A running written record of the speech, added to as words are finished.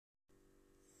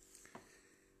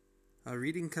Our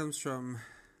reading comes from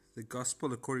the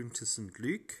Gospel according to St.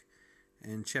 Luke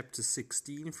in chapter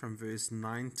 16 from verse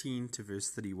 19 to verse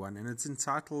 31, and it's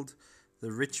entitled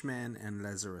The Rich Man and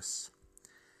Lazarus.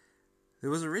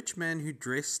 There was a rich man who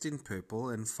dressed in purple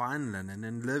and fine linen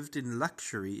and lived in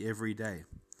luxury every day.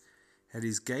 At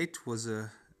his gate was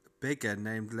a beggar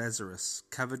named Lazarus,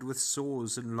 covered with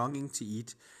sores and longing to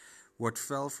eat what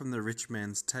fell from the rich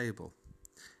man's table.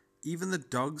 Even the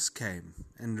dogs came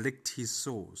and licked his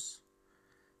sores.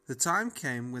 The time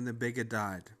came when the beggar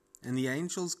died, and the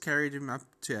angels carried him up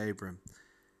to Abram.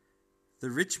 The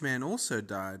rich man also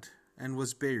died and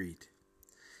was buried.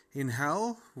 In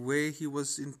hell, where he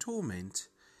was in torment,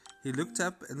 he looked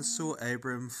up and saw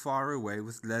Abram far away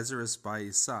with Lazarus by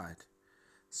his side.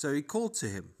 So he called to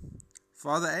him,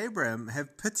 "Father Abraham,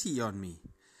 have pity on me,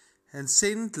 and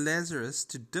send Lazarus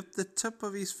to dip the tip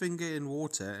of his finger in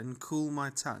water and cool my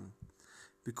tongue,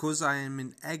 because I am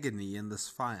in agony in this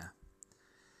fire."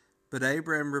 But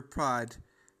Abraham replied,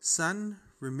 "Son,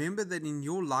 remember that in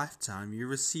your lifetime you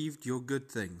received your good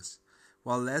things,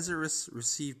 while Lazarus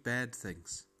received bad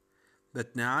things.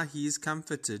 But now he is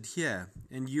comforted here,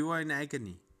 and you are in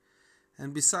agony.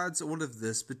 And besides all of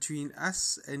this, between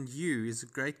us and you is a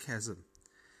great chasm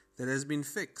that has been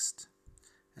fixed,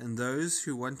 and those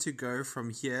who want to go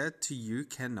from here to you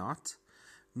cannot,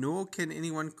 nor can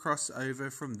anyone cross over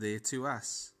from there to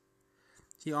us."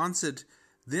 He answered,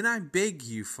 "Then I beg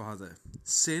you, Father,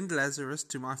 send Lazarus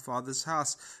to my father's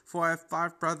house, for I have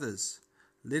 5 brothers.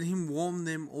 Let him warn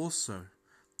them also,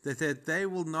 that they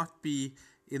will not be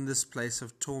in this place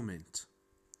of torment."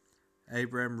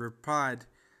 Abraham replied,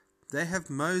 "They have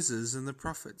Moses and the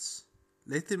prophets.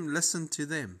 Let them listen to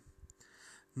them."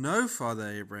 "No, Father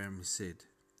Abraham," he said,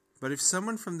 "but if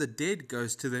someone from the dead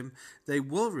goes to them, they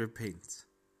will repent."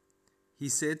 He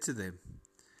said to them,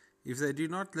 "If they do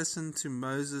not listen to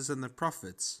Moses and the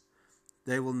prophets,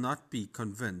 they will not be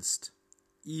convinced,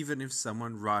 even if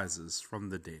someone rises from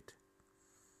the dead."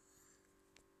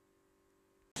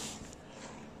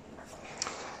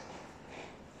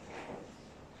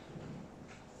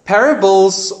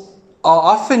 Parables are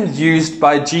often used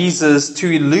by Jesus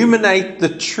to illuminate the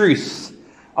truth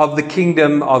of the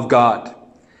kingdom of God.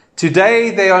 Today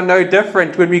they are no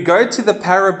different. When we go to the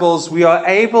parables, we are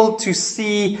able to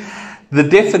see the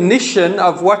definition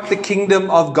of what the kingdom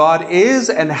of God is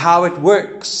and how it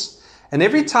works. And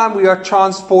every time we are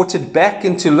transported back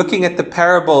into looking at the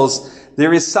parables,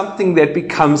 there is something that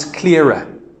becomes clearer.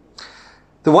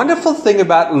 The wonderful thing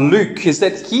about Luke is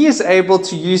that he is able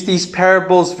to use these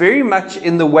parables very much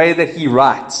in the way that he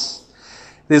writes.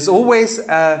 There's always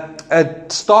a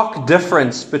stark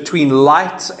difference between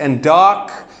light and dark,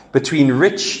 between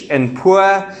rich and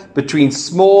poor, between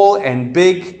small and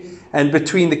big, and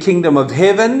between the kingdom of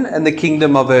heaven and the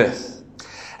kingdom of earth.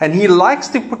 And he likes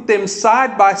to put them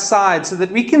side by side so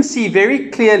that we can see very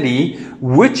clearly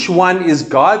which one is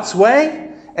God's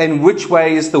way and which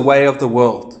way is the way of the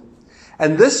world.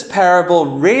 And this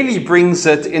parable really brings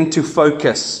it into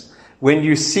focus when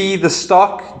you see the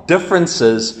stark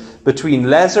differences between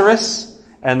Lazarus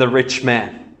and the rich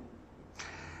man.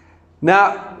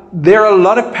 Now, there are a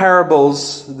lot of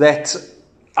parables that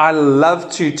I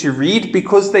love to read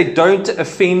because they don't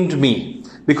offend me.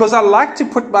 Because I like to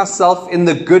put myself in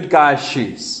the good guy's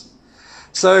shoes.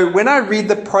 So when I read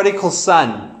the prodigal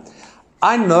son,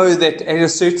 I know that at a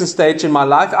certain stage in my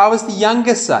life, I was the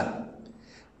younger son.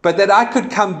 But that I could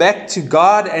come back to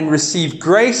God and receive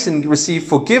grace and receive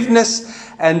forgiveness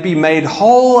and be made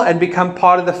whole and become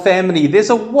part of the family. There's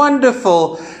a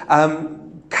wonderful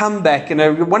comeback and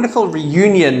a wonderful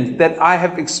reunion that I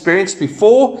have experienced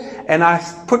before, and I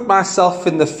put myself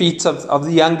in the feet of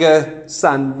the younger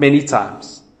son many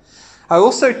times. I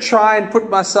also try and put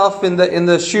myself in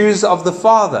the shoes of the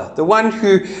father, the one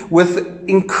who, with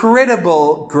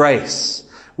incredible grace,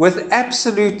 with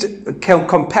absolute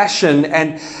compassion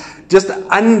and just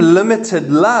unlimited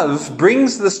love,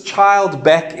 brings this child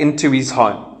back into his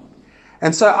home.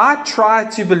 And so I try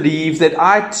to believe that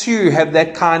I too have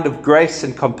that kind of grace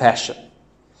and compassion.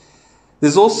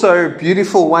 There's also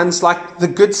beautiful ones like the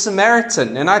Good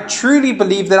Samaritan. And I truly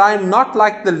believe that I am not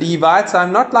like the Levites.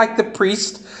 I'm not like the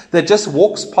priest that just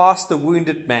walks past the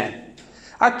wounded man.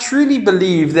 I truly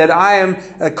believe that I am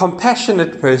a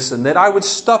compassionate person, that I would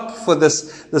stop for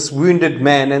this wounded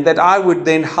man and that I would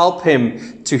then help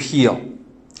him to heal.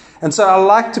 And so I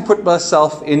like to put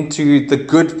myself into the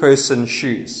good person's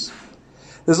shoes.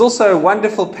 There's also a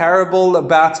wonderful parable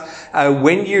about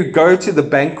when you go to the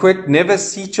banquet, never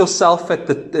seat yourself at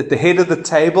the head of the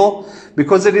table,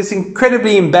 because it is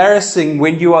incredibly embarrassing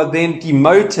when you are then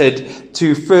demoted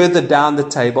to further down the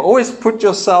table. Always put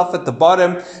yourself at the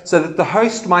bottom so that the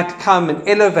host might come and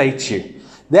elevate you.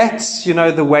 That's,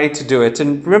 the way to do it.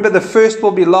 And remember, the first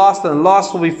will be last and the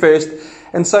last will be first.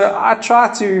 And so I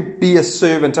try to be a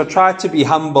servant. I try to be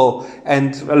humble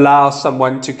and allow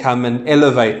someone to come and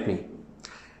elevate me.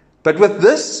 But with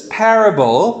this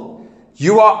parable,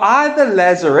 you are either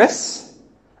Lazarus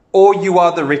or you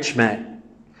are the rich man.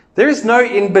 There is no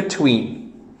in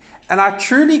between. And I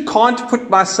truly can't put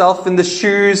myself in the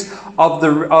shoes of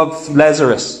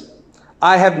Lazarus.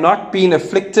 I have not been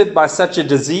afflicted by such a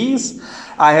disease.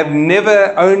 I have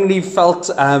never only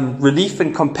felt relief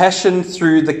and compassion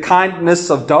through the kindness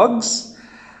of dogs.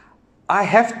 I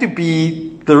have to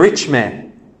be the rich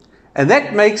man. And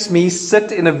that makes me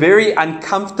sit in a very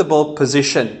uncomfortable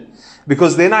position,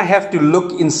 because then I have to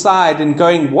look inside and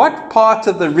going, what part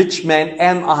of the rich man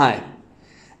am I?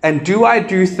 And do I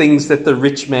do things that the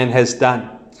rich man has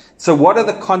done? So what are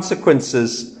the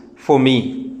consequences for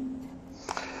me?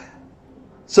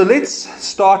 So let's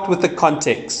start with the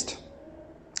context.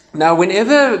 Now,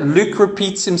 whenever Luke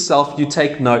repeats himself, you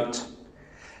take note.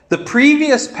 The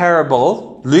previous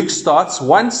parable, Luke starts,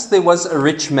 once there was a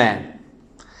rich man.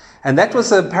 And that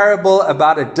was a parable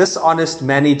about a dishonest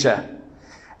manager.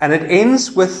 And it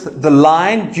ends with the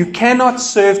line, you cannot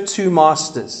serve two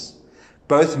masters,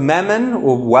 both mammon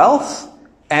or wealth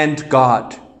and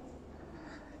God.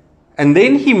 And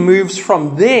then he moves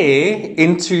from there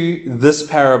into this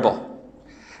parable.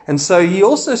 And so he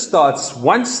also starts,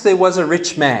 once there was a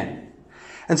rich man.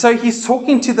 And so he's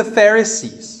talking to the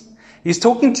Pharisees. He's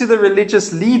talking to the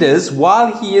religious leaders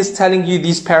while he is telling you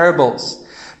these parables.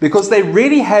 Because they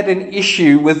really had an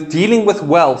issue with dealing with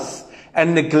wealth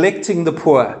and neglecting the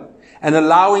poor and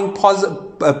allowing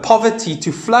poverty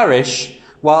to flourish,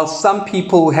 while some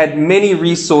people had many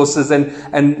resources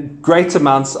and great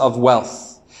amounts of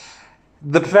wealth.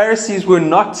 The Pharisees were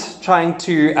not trying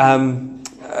to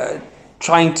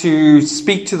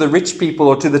speak to the rich people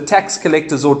or to the tax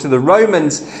collectors or to the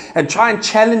Romans and try and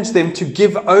challenge them to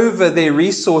give over their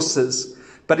resources.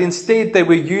 But instead they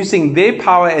were using their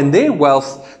power and their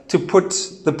wealth to put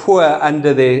the poor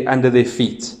under their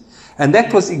feet. And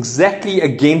that was exactly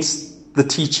against the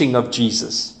teaching of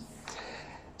Jesus.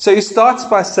 So he starts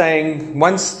by saying,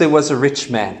 once there was a rich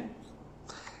man.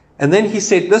 And then he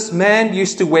said, this man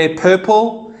used to wear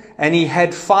purple and he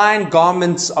had fine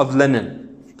garments of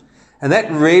linen. And that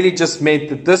really just meant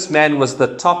that this man was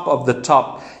the top of the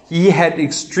top. He had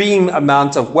extreme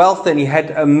amount of wealth and he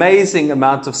had amazing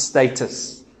amount of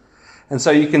status. And so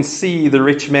you can see the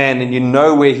rich man and you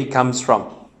know where he comes from.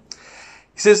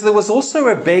 He says there was also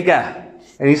a beggar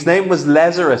and his name was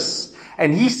Lazarus.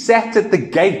 And he sat at the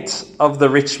gate of the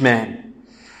rich man.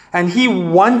 And he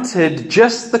wanted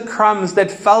just the crumbs that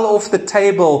fell off the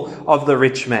table of the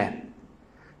rich man.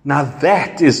 Now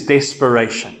that is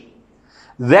desperation.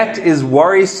 That is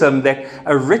worrisome that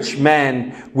a rich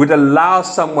man would allow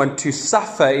someone to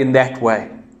suffer in that way.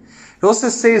 It also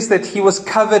says that he was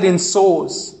covered in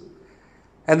sores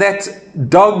and that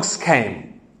dogs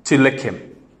came to lick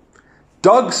him.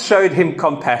 Dogs showed him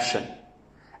compassion.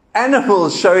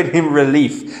 Animals showed him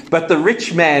relief, but the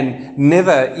rich man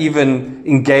never even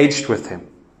engaged with him.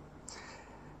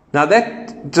 Now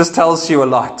that just tells you a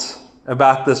lot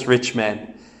about this rich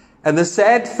man. And the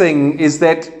sad thing is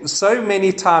that so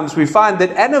many times we find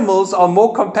that animals are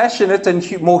more compassionate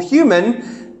and more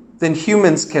human than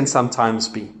humans can sometimes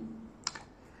be.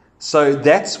 So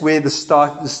that's where the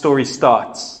story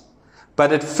starts.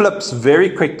 But it flips very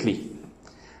quickly.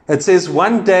 It says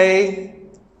one day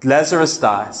Lazarus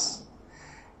dies.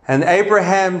 And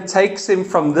Abraham takes him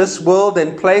from this world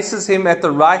and places him at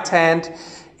the right hand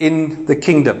in the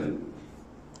kingdom.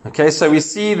 Okay, so we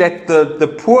see that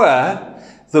the poor,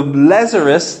 the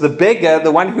Lazarus, the beggar,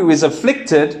 the one who is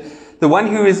afflicted, the one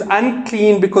who is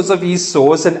unclean because of his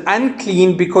sores and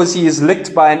unclean because he is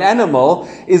licked by an animal,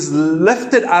 is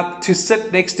lifted up to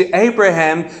sit next to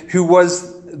Abraham, who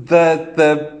was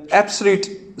the absolute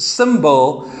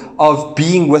symbol of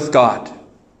being with God.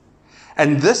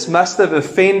 And this must have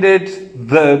offended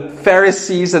the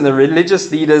Pharisees and the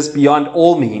religious leaders beyond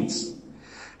all means.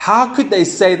 How could they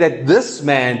say that this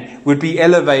man would be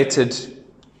elevated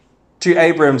to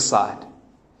Abraham's side?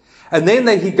 And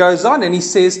then he goes on and he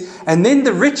says, and then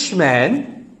the rich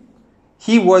man,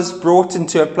 he was brought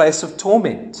into a place of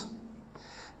torment.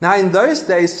 Now in those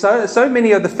days, so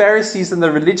many of the Pharisees and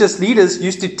the religious leaders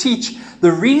used to teach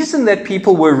the reason that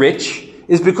people were rich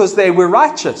is because they were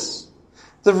righteous.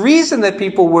 The reason that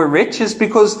people were rich is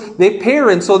because their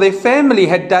parents or their family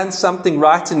had done something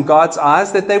right in God's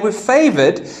eyes, that they were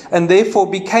favored and therefore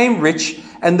became rich,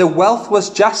 and the wealth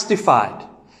was justified.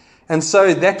 And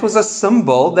so that was a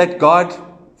symbol that God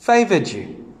favored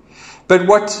you. But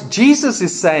what Jesus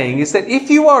is saying is that if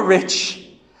you are rich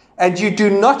and you do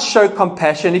not show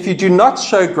compassion, if you do not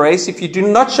show grace, if you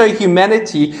do not show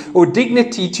humanity or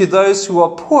dignity to those who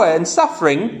are poor and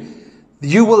suffering,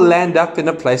 you will land up in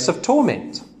a place of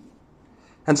torment.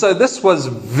 And so this was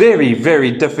very,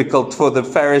 very difficult for the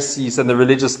Pharisees and the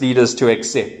religious leaders to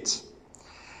accept.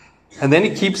 And then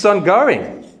he keeps on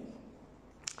going.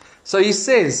 So he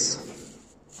says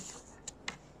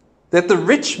that the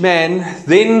rich man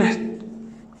then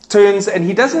turns and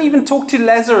he doesn't even talk to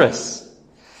Lazarus.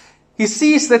 He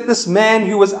sees that this man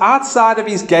who was outside of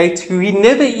his gate, who he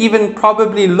never even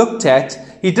probably looked at,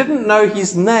 he didn't know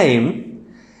his name,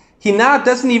 he now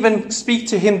doesn't even speak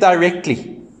to him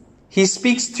directly. He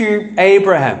speaks to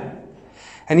Abraham.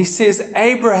 And he says,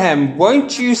 Abraham,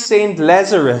 won't you send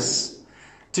Lazarus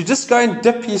to just go and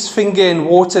dip his finger in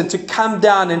water and to come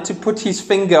down and to put his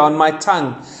finger on my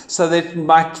tongue so that it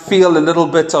might feel a little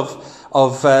bit of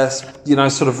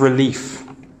sort of relief.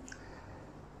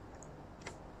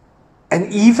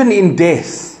 And even in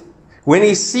death, when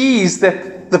he sees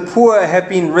that the poor has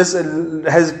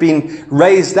been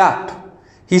raised up,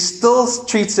 he still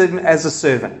treats him as a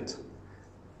servant.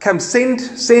 Come,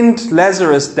 send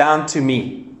Lazarus down to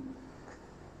me.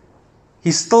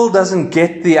 He still doesn't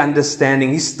get the understanding.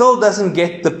 He still doesn't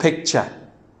get the picture.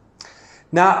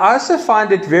 Now, I also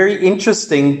find it very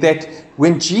interesting that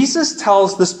when Jesus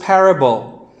tells this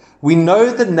parable, we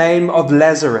know the name of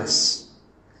Lazarus,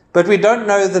 but we don't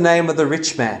know the name of the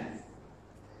rich man.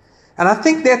 And I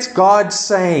think that's God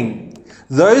saying,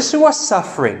 those who are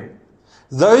suffering,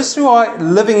 those who are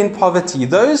living in poverty,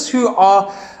 those who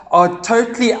are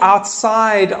totally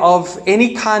outside of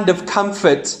any kind of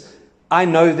comfort, I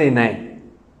know their name.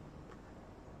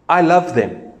 I love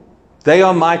them. They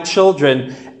are my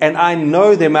children, and I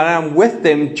know them, and I'm with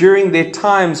them during their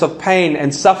times of pain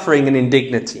and suffering and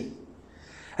indignity.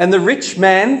 And the rich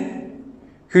man,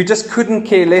 who just couldn't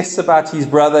care less about his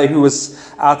brother who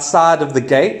was outside of the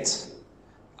gate,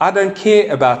 I don't care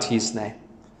about his name,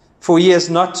 for he has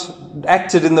not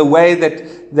acted in the way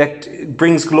that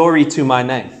brings glory to my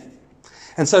name.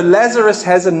 And so Lazarus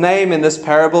has a name in this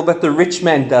parable, but the rich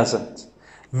man doesn't.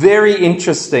 Very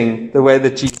interesting the way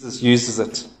that Jesus uses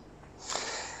it.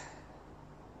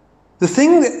 The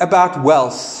thing about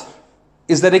wealth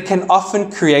is that it can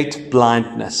often create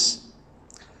blindness.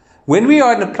 When we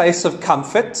are in a place of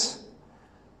comfort,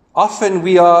 often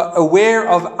we are aware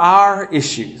of our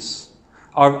issues,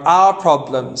 of our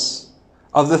problems,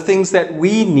 of the things that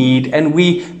we need, and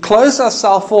we close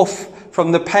ourselves off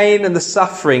from the pain and the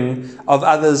suffering of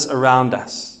others around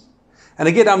us. And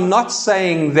again, I'm not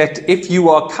saying that if you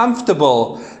are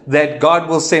comfortable that God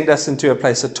will send us into a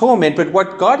place of torment, but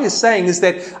what God is saying is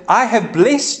that I have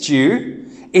blessed you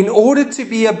in order to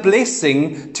be a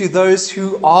blessing to those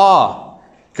who are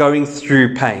going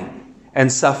through pain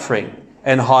and suffering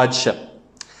and hardship.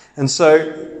 And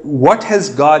so what has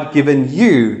God given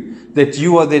you that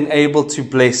you are then able to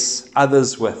bless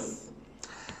others with?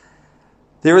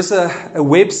 There is a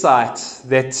website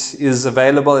that is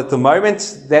available at the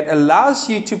moment that allows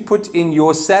you to put in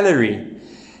your salary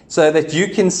so that you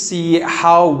can see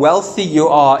how wealthy you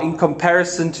are in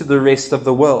comparison to the rest of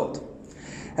the world.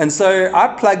 And so I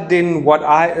plugged in what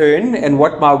I earn and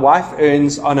what my wife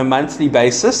earns on a monthly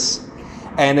basis,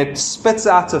 and it spits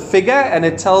out a figure and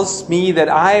it tells me that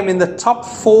I am in the top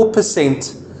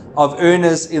 4% of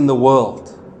earners in the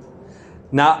world.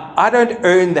 Now, I don't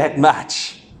earn that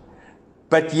much,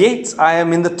 but yet I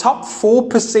am in the top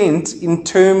 4% in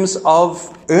terms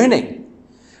of earning.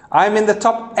 I am in the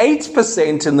top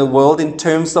 8% in the world in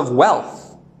terms of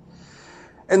wealth.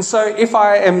 And so if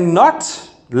I am not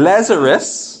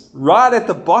Lazarus right at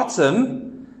the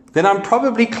bottom, then I'm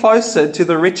probably closer to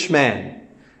the rich man.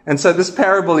 And so this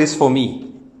parable is for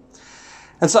me.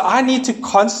 And so I need to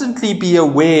constantly be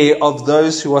aware of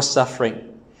those who are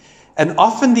suffering. And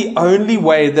often the only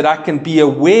way that I can be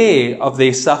aware of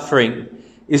their suffering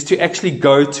is to actually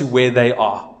go to where they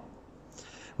are.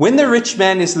 When the rich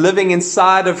man is living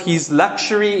inside of his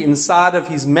luxury, inside of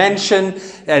his mansion,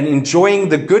 and enjoying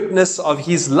the goodness of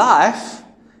his life,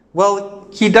 well,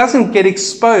 he doesn't get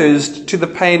exposed to the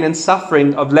pain and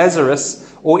suffering of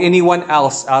Lazarus or anyone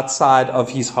else outside of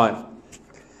his home.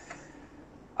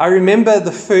 I remember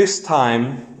the first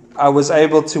time I was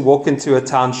able to walk into a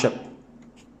township.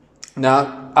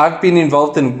 Now, I've been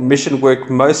involved in mission work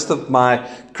most of my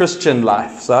Christian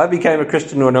life. So I became a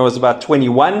Christian when I was about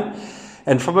 21.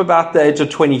 And from about the age of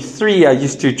 23, I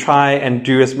used to try and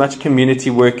do as much community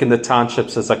work in the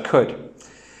townships as I could.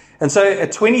 And so a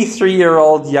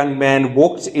 23-year-old young man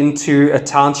walked into a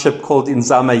township called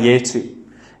Nzama Yetu.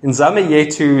 Nzama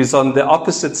Yetu is on the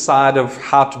opposite side of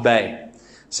Hout Bay.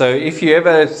 So if you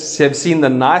ever have seen the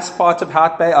nice part of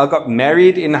Hout Bay, I got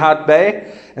married in Hout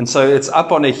Bay. And so it's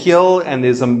up on a hill and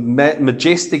there's a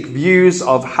majestic views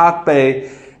of Hout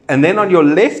Bay. And then on your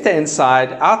left-hand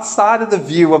side, outside of the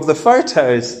view of the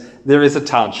photos, there is a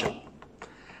township.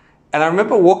 And I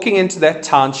remember walking into that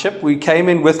township. We came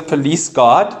in with police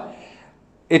guard.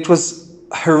 It was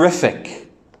horrific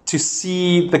to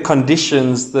see the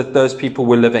conditions that those people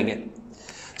were living in.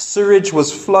 Sewage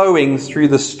was flowing through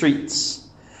the streets.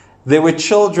 There were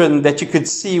children that you could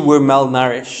see were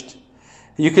malnourished.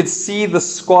 You could see the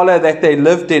squalor that they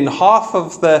lived in. Half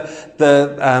of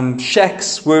the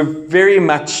shacks were very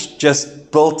much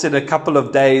just built in a couple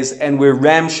of days and were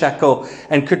ramshackle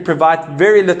and could provide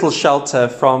very little shelter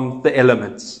from the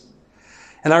elements.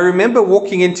 And I remember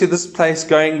walking into this place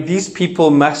going, these people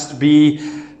must be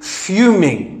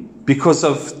fuming because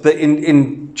of the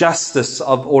injustice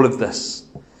of all of this.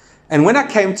 And when I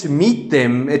came to meet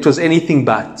them, it was anything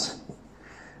but.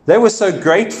 They were so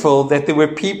grateful that there were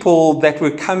people that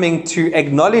were coming to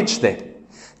acknowledge them,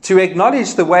 to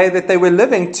acknowledge the way that they were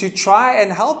living, to try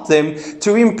and help them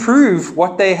to improve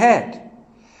what they had.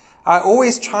 I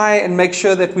always try and make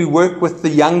sure that we work with the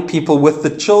young people, with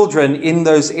the children in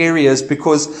those areas,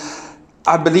 because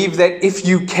I believe that if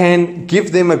you can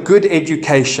give them a good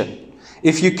education,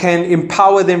 if you can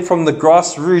empower them from the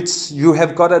grassroots, you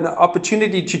have got an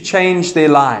opportunity to change their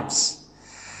lives.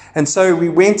 And so we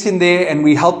went in there and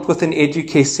we helped with an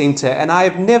educare center. And I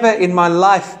have never in my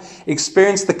life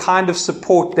experienced the kind of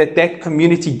support that that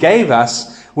community gave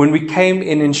us when we came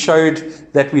in and showed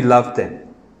that we loved them.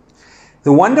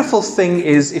 The wonderful thing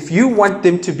is, if you want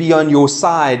them to be on your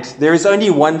side, there is only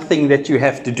one thing that you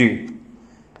have to do,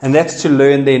 and that's to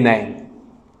learn their name.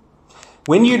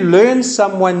 When you learn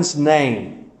someone's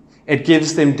name, it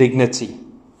gives them dignity.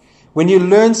 When you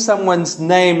learn someone's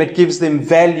name, it gives them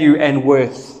value and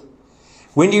worth.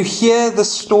 When you hear the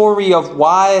story of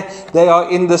why they are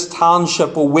in this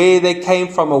township, or where they came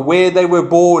from, or where they were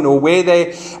born, or where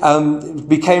they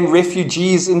became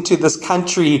refugees into this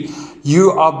country,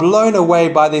 you are blown away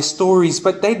by their stories.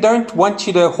 But they don't want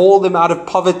you to haul them out of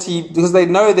poverty because they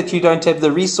know that you don't have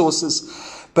the resources.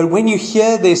 But when you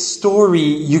hear their story,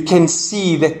 you can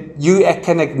see that you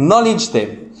can acknowledge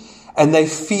them, and they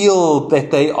feel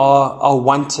that they are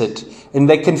wanted, and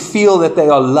they can feel that they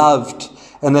are loved,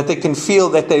 and that they can feel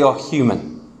that they are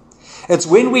human. It's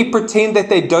when we pretend that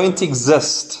they don't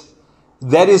exist,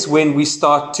 that is when we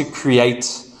start to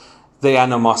create the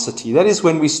animosity. That is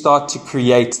when we start to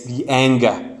create the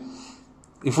anger.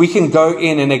 If we can go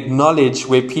in and acknowledge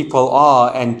where people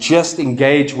are and just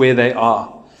engage where they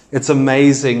are, it's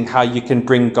amazing how you can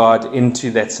bring God into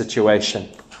that situation.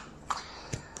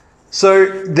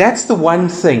 So that's the one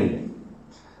thing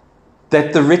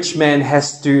that the rich man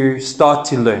has to start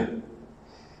to learn,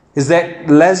 is that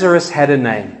Lazarus had a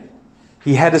name.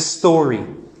 He had a story.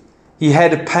 He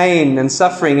had a pain and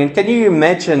suffering. And can you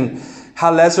imagine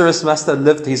how Lazarus must have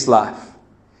lived his life?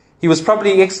 He was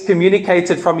probably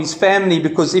excommunicated from his family,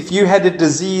 because if you had a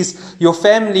disease, your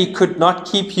family could not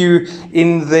keep you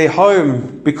in their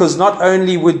home, because not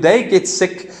only would they get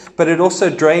sick, but it also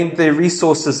drained their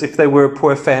resources if they were a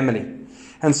poor family.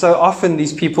 And so often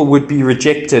these people would be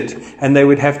rejected and they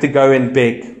would have to go and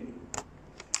beg.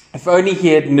 If only he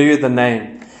had knew the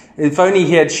name. If only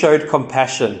he had showed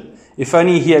compassion. If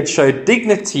only he had showed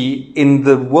dignity in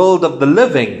the world of the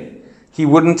living, he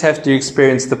wouldn't have to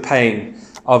experience the pain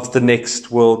of the next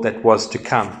world that was to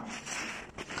come.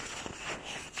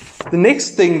 The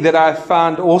next thing that I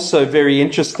found also very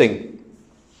interesting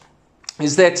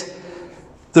is that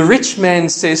the rich man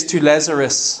says to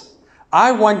Lazarus,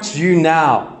 I want you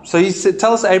now. So he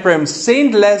tells Abraham,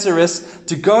 send Lazarus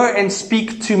to go and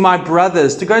speak to my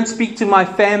brothers, to go and speak to my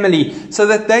family, so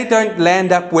that they don't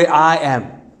land up where I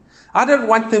am. I don't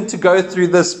want them to go through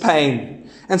this pain.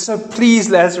 And so please,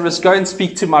 Lazarus, go and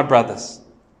speak to my brothers.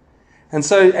 And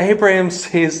so Abraham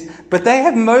says, but they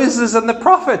have Moses and the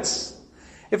prophets.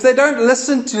 If they don't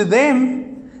listen to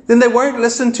them, then they won't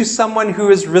listen to someone who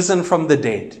is risen from the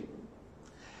dead.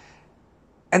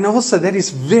 And also that is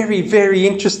very, very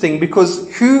interesting,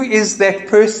 because who is that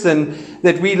person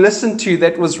that we listen to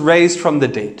that was raised from the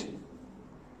dead?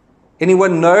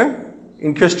 Anyone know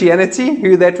in Christianity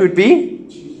who that would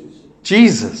be?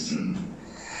 Jesus.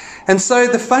 And so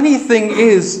the funny thing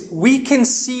is, we can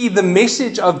see the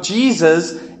message of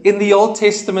Jesus in the Old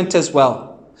Testament as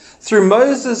well. Through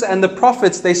Moses and the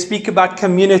prophets, they speak about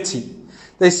community.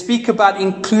 They speak about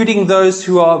including those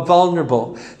who are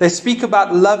vulnerable. They speak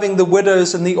about loving the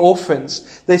widows and the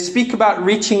orphans. They speak about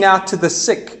reaching out to the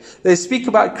sick. They speak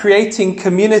about creating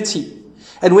community.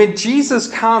 And when Jesus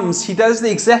comes, he does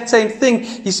the exact same thing.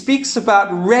 He speaks about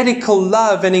radical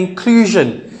love and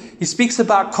inclusion. He speaks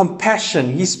about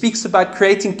compassion. He speaks about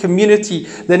creating community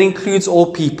that includes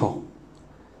all people.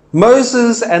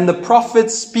 Moses and the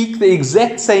prophets speak the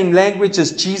exact same language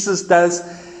as Jesus does.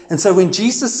 And so when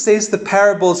Jesus says the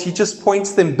parables, he just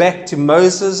points them back to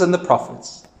Moses and the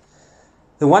prophets.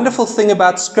 The wonderful thing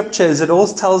about Scripture is it all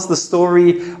tells the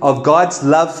story of God's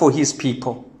love for his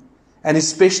people, and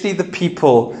especially the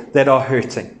people that are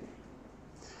hurting.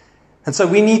 And so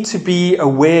we need to be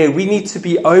aware, we need to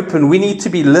be open, we need to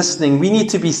be listening, we need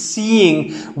to be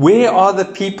seeing where are the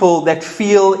people that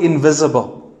feel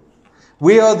invisible.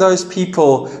 Where are those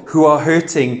people who are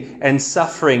hurting and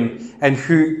suffering and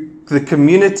who the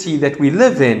community that we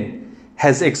live in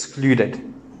has excluded?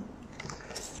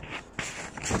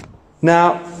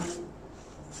 Now,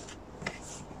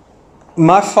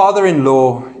 my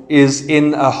father-in-law is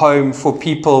in a home for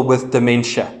people with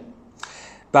dementia.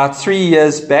 About 3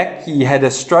 years back, he had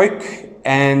a stroke,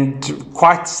 and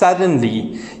quite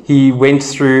suddenly he went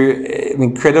through an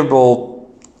incredible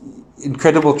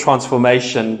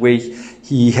transformation where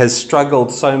he has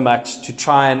struggled so much to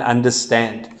try and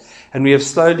understand. And we have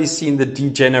slowly seen the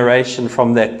degeneration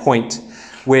from that point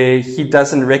where he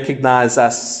doesn't recognize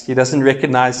us, he doesn't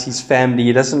recognize his family,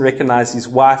 he doesn't recognize his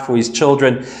wife or his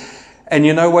children. And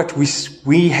you know what?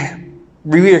 We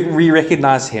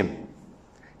recognize him.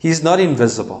 He's not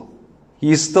invisible.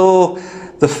 He is still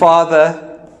the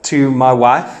father to my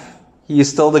wife. He is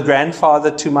still the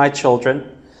grandfather to my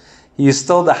children. He is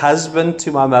still the husband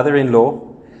to my mother-in-law.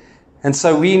 And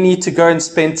so we need to go and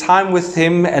spend time with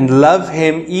him and love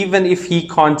him even if he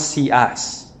can't see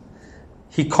us.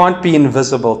 He can't be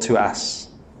invisible to us.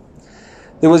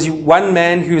 There was one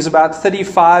man who was about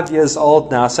 35 years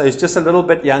old now, so he's just a little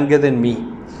bit younger than me.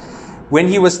 When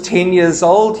he was 10 years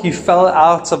old, he fell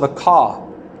out of a car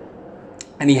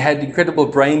and he had incredible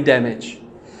brain damage.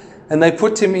 And they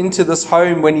put him into this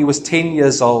home when he was 10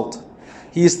 years old.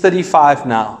 He is 35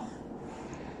 now.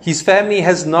 His family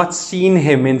has not seen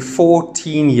him in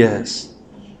 14 years.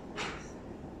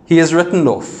 He is written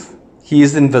off. He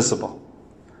is invisible.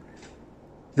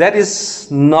 That is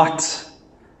not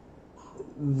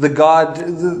the God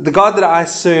that I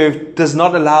serve does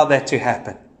not allow that to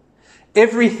happen.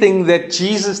 Everything that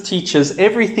Jesus teaches,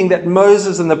 everything that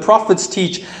Moses and the prophets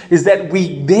teach, is that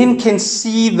we then can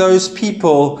see those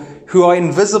people who are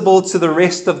invisible to the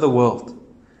rest of the world.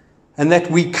 And that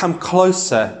we come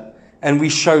closer and we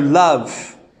show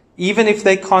love, even if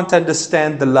they can't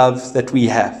understand the love that we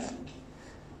have.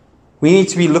 We need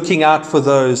to be looking out for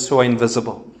those who are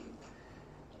invisible.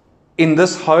 In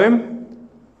this home,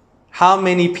 how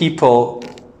many people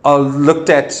are looked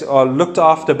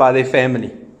after by their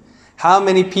family? How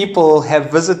many people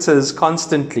have visitors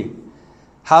constantly?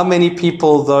 How many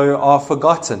people, though, are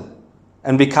forgotten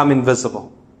and become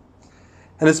invisible?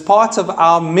 And it's part of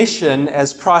our mission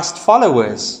as Christ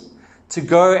followers to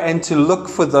go and to look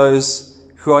for those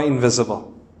who are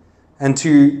invisible, and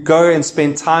to go and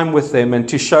spend time with them and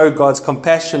to show God's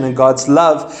compassion and God's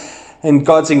love and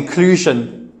God's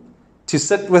inclusion, to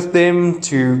sit with them,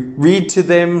 to read to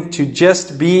them, to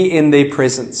just be in their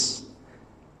presence.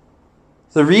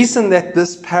 The reason that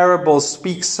this parable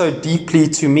speaks so deeply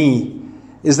to me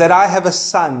is that I have a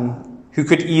son who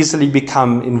could easily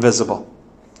become invisible.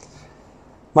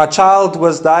 My child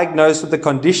was diagnosed with a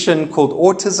condition called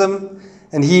autism,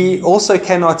 and he also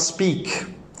cannot speak.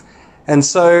 And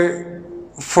so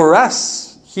for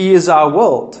us, he is our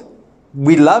world.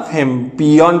 We love him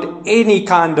beyond any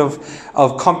kind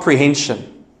of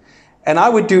comprehension. And I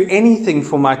would do anything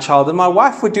for my child, and my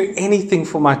wife would do anything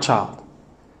for my child.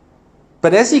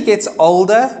 But as he gets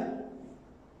older,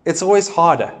 it's always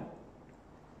harder.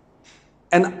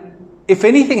 And if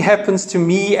anything happens to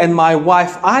me and my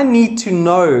wife, I need to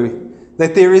know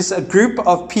that there is a group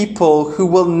of people who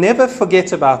will never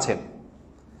forget about him.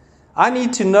 I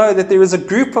need to know that there is a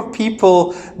group of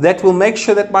people that will make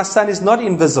sure that my son is not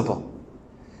invisible,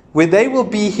 where they will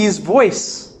be his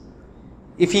voice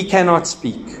if he cannot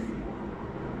speak.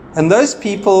 And those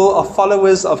people are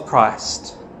followers of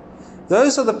Christ.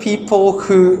 Those are the people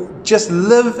who just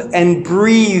live and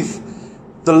breathe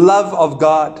the love of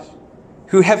God,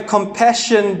 who have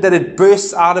compassion that it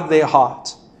bursts out of their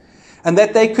heart, and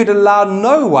that they could allow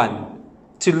no one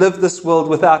to live this world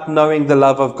without knowing the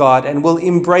love of God and will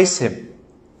embrace him.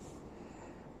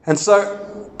 And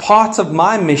so part of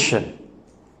my mission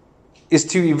is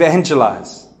to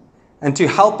evangelize and to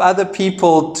help other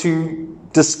people to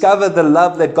discover the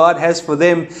love that God has for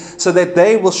them, so that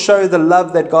they will show the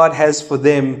love that God has for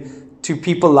them to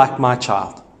people like my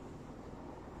child.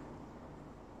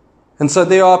 And so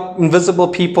there are invisible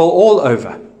people all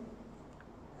over.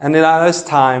 And now it's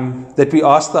time that we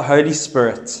ask the Holy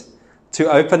Spirit to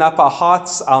open up our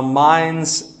hearts, our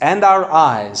minds, and our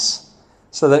eyes,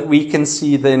 so that we can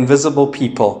see the invisible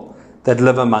people that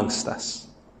live amongst us.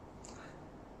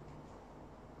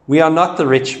 We are not the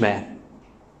rich man.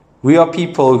 We are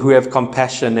people who have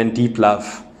compassion and deep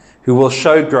love, who will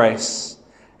show grace,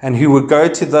 and who will go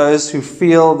to those who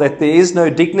feel that there is no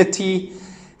dignity,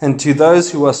 and to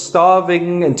those who are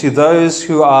starving, and to those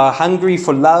who are hungry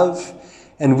for love.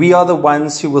 And we are the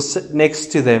ones who will sit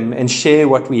next to them and share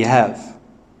what we have.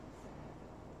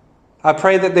 I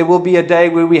pray that there will be a day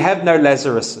where we have no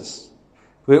Lazaruses,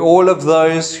 where all of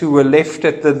those who were left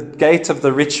at the gate of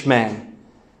the rich man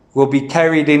will be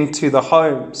carried into the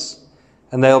homes,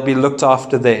 and they'll be looked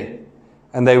after there,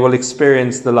 and they will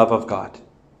experience the love of God.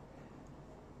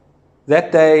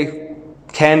 That day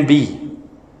can be,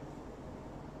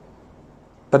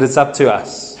 but it's up to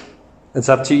us. It's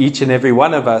up to each and every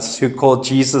one of us who call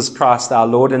Jesus Christ our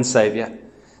Lord and Savior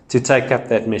to take up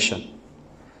that mission.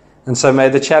 And so may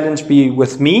the challenge be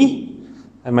with me,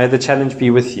 and may the challenge be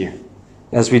with you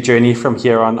as we journey from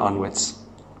here on onwards.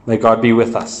 May God be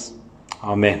with us.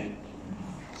 Amen.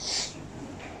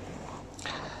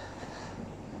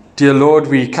 Dear Lord,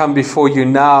 we come before you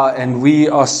now, and we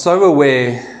are so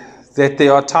aware that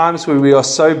there are times where we are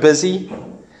so busy,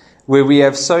 where we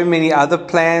have so many other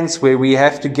plans, where we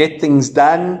have to get things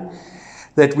done,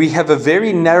 that we have a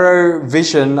very narrow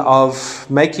vision of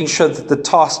making sure that the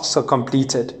tasks are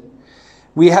completed.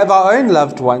 We have our own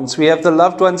loved ones. We have the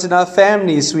loved ones in our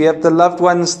families. We have the loved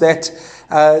ones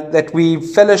that we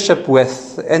fellowship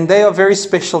with, and they are very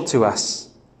special to us.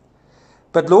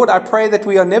 But Lord, I pray that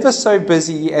we are never so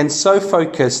busy and so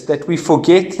focused that we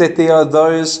forget that there are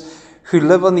those who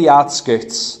live on the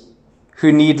outskirts,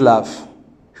 who need love,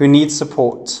 who need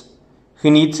support, who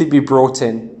need to be brought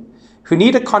in, who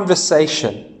need a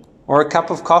conversation, or a cup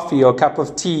of coffee, or a cup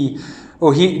of tea,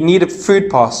 or need a food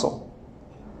parcel.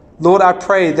 Lord, I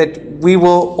pray that we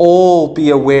will all be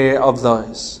aware of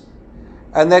those,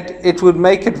 and that it would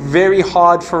make it very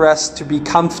hard for us to be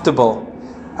comfortable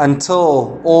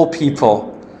until all people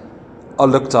are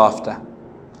looked after.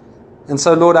 And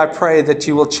so, Lord, I pray that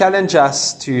you will challenge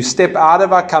us to step out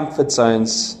of our comfort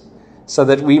zones, so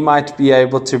that we might be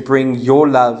able to bring your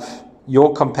love,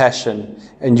 your compassion,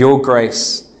 and your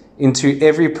grace into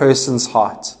every person's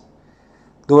heart.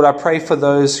 Lord, I pray for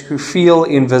those who feel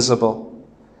invisible.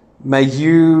 May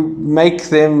you make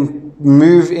them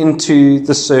move into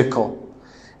the circle,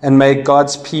 and may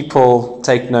God's people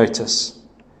take notice.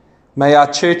 May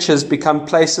our churches become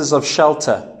places of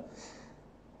shelter,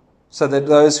 so that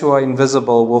those who are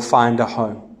invisible will find a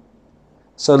home.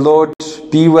 So, Lord,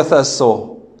 be with us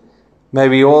all. May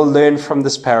we all learn from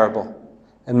this parable,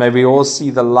 and may we all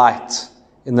see the light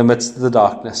in the midst of the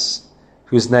darkness,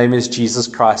 whose name is Jesus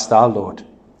Christ our Lord.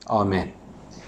 Amen.